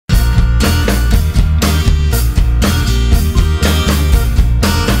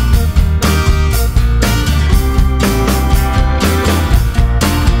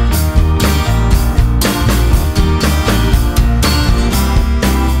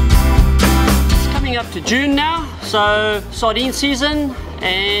up to June now, so sardine season,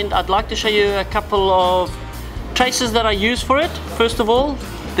 and I'd like to show you a couple of traces that I use for it. First of all,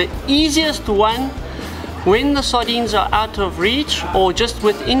 the easiest one when the sardines are out of reach or just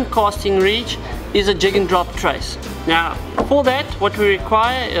within casting reach is a jig and drop trace. Now for that what we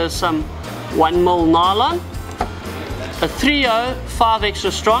require is some 1mm nylon, a 3/0 5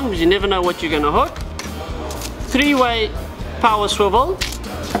 extra strong because you never know what you're going to hook, 3-way power swivel,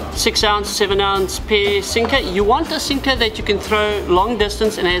 6-ounce, 7-ounce pair sinker. You want a sinker that you can throw long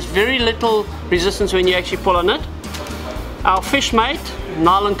distance and has very little resistance when you actually pull on it. Our fish mate,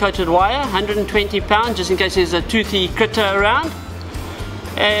 nylon coated wire, 120 pounds just in case there's a toothy critter around.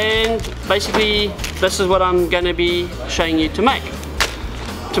 And basically this is what I'm going to be showing you to make.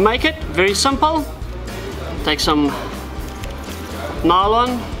 To make it, very simple. Take some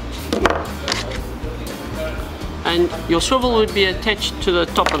nylon, and your swivel would be attached to the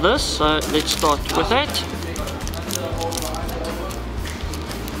top of this, so let's start with that.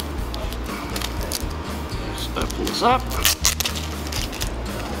 Let's open this up.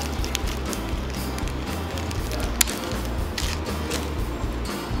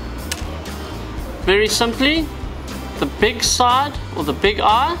 Very simply, the big side or the big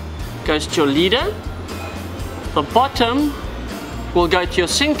eye goes to your leader, the bottom will go to your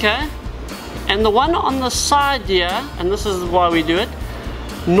sinker, and the one on the side here, and this is why we do it,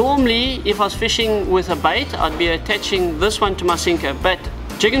 normally if I was fishing with a bait I'd be attaching this one to my sinker, but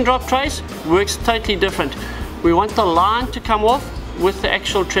jig and drop trace works totally different. We want the line to come off with the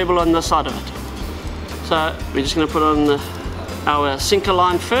actual treble on the side of it. So we're just going to put on our sinker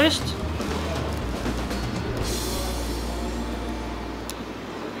line first.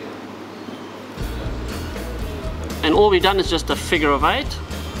 And all we've done is just a figure of 8.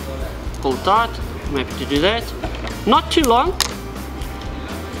 Pull tight, I'm happy to do that. Not too long,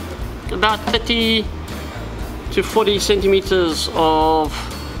 about 30 to 40 centimeters of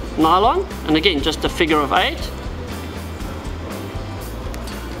nylon, and again just a figure of 8.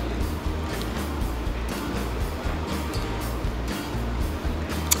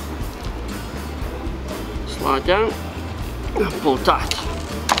 Slide down, pull tight.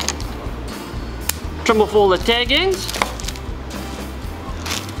 Trim off all the tag ends.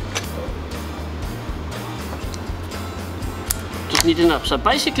 Just neaten up. So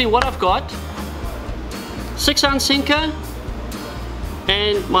basically what I've got, 6-ounce sinker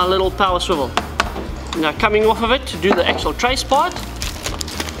and my little power swivel. Now coming off of it to do the actual trace part,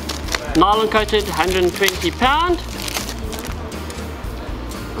 nylon coated 120 pound.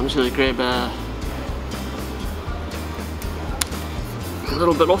 I'm just going to grab a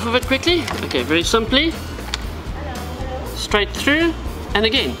little bit off of it quickly. Okay, very simply, straight through, and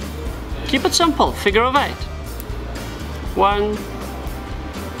again, keep it simple, figure of 8. 1,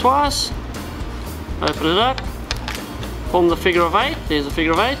 twice, open it up, form the figure of 8, there's a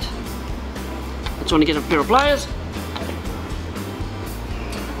figure of 8. I just want to get a pair of pliers.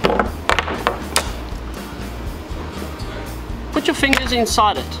 Put your fingers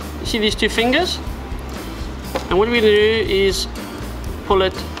inside it. You see these two fingers? And what we're going to do is pull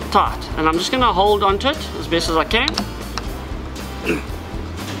it tight, and I'm just going to hold onto it as best as I can.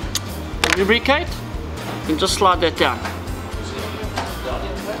 Lubricate and just slide that down.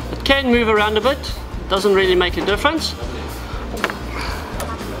 It can move around a bit, it doesn't really make a difference.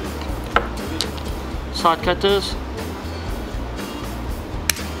 Side cutters,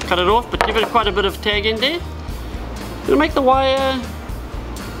 cut it off, but give it quite a bit of tag in there. I'm going to make the wire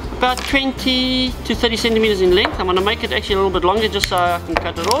about 20 to 30 centimeters in length. I'm going to make it actually a little bit longer just so I can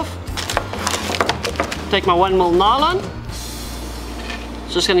cut it off. Take my 1mm nylon,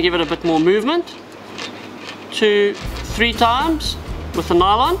 just going to give it a bit more movement. 2, 3 times with the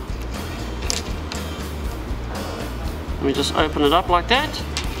nylon. Let me just open it up like that.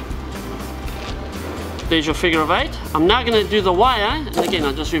 There's your figure of 8. I'm now going to do the wire, and again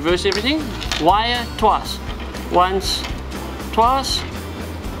I'll just reverse everything. Wire twice. Once, twice,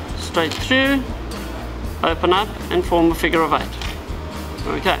 straight through, open up and form a figure of 8.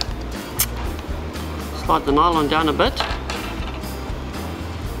 Okay. Slide the nylon down a bit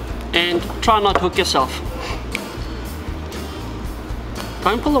and try not to hook yourself.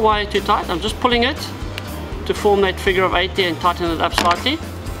 Don't pull the wire too tight, I'm just pulling it to form that figure of 8 there and tighten it up slightly.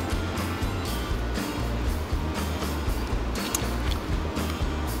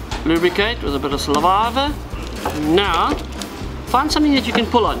 Lubricate with a bit of saliva. Now, find something that you can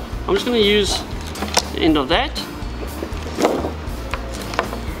pull on. I'm just going to use the end of that.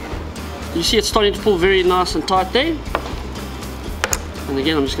 You see it's starting to pull very nice and tight there. And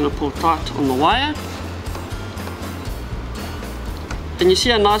again, I'm just going to pull tight on the wire. And you see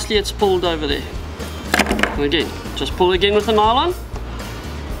how nicely it's pulled over there. And again, just pull again with the nylon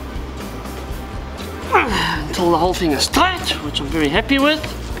until the whole thing is tight, which I'm very happy with.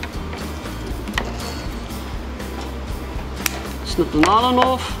 Snip the nylon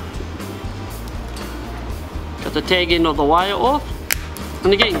off, cut the tag end of the wire off,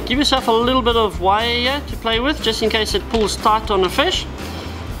 and again, give yourself a little bit of wire here to play with, just in case it pulls tight on a fish.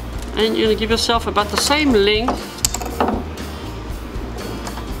 And you're going to give yourself about the same length,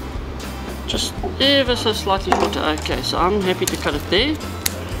 just ever so slightly shorter. Okay, so I'm happy to cut it there.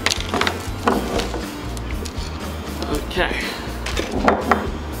 Okay.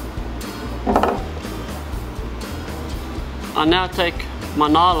 I now take my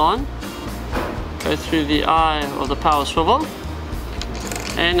nylon, go through the eye of the power swivel,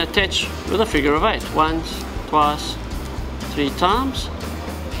 and attach with a figure of 8. Once, twice, 3 times.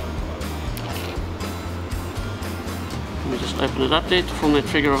 Let me just open it up there to form that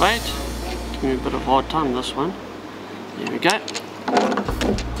figure of 8. Give me a bit of hard time this one. There we go.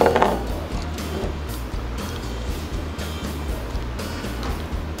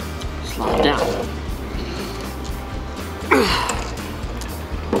 Slide down.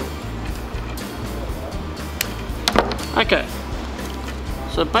 Okay,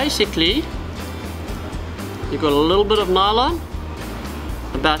 so basically you've got a little bit of nylon,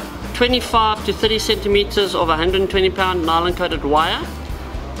 about 25 to 30 centimeters of 120 pound nylon coated wire,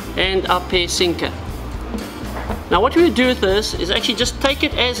 and our pair sinker. Now what we would do with this is actually just take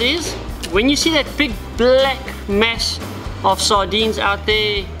it as is. When you see that big black mass of sardines out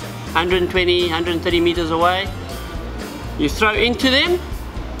there 120, 130 meters away, you throw into them,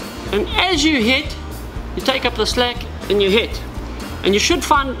 and as you hit, you take up the slack and you hit, and you should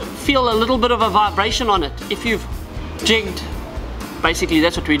feel a little bit of a vibration on it. If you've jigged, basically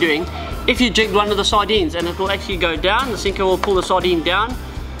that's what we're doing, if you jigged one of the sardines, and it will actually go down, the sinker will pull the sardine down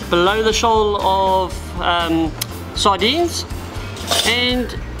below the shoal of sardines.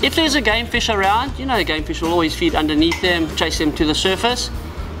 And if there's a game fish around, you know the game fish will always feed underneath them, chase them to the surface,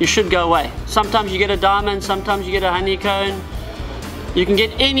 you should go away. Sometimes you get a diamond, sometimes you get a honeycomb, you can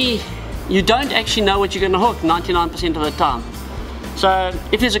get any. You don't actually know what you're going to hook 99% of the time. So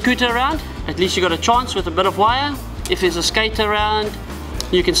if there's a cooter around, at least you got a chance with a bit of wire. If there's a skate around,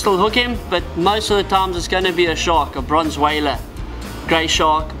 you can still hook him, but most of the times it's going to be a shark, a bronze whaler, grey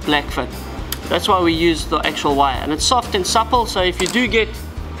shark, blackfin. That's why we use the actual wire, and it's soft and supple. So if you do get,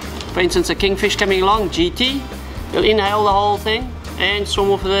 for instance, a kingfish coming along, GT, you'll inhale the whole thing and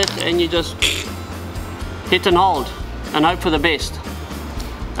swim off with it, and you just hit and hold and hope for the best.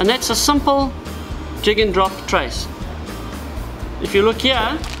 And that's a simple jig and drop trace. If you look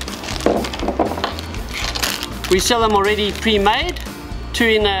here, we sell them already pre-made, 2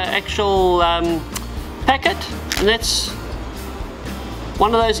 in an actual packet, and that's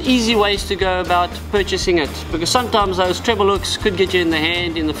one of those easy ways to go about purchasing it, because sometimes those treble hooks could get you in the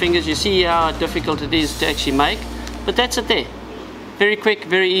hand, in the fingers. You see how difficult it is to actually make, but that's it there. Very quick,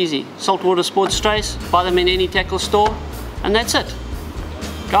 very easy. Saltwater sports trace, buy them in any tackle store, and that's it.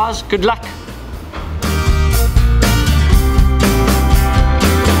 Guys, good luck.